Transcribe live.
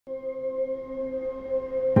This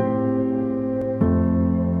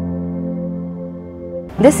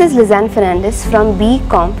is Lizanne Fernandes from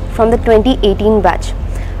B.Com from the 2018 batch.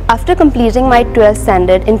 After completing my 12th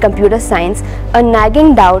standard in computer science, a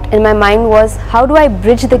nagging doubt in my mind was how do I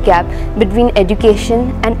bridge the gap between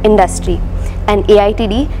education and industry? And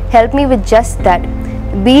AITD helped me with just that.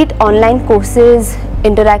 Be it online courses,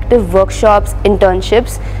 interactive workshops,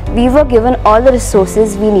 internships, we were given all the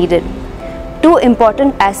resources we needed. Two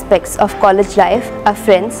important aspects of college life are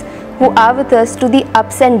friends who are with us to the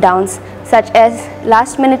ups and downs, such as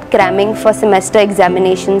last-minute cramming for semester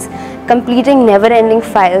examinations, completing never-ending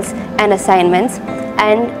files and assignments,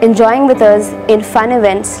 and enjoying with us in fun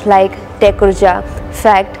events like Tech Urja,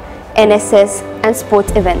 FACT, NSS, and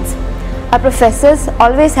sports events. Our professors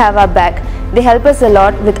always have our back. They help us a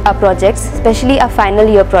lot with our projects, especially our final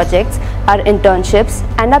year projects, our internships,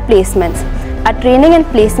 and our placements. Our training and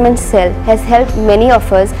placement cell has helped many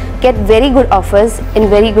of us get very good offers in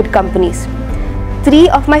very good companies. Three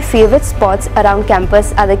of my favorite spots around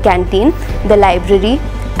campus are the canteen, the library,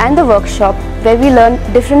 and the workshop where we learn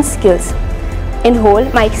different skills. In whole,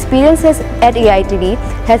 my experiences at AITD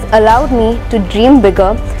has allowed me to dream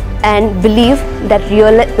bigger and believe that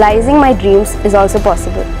realizing my dreams is also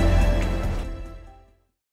possible.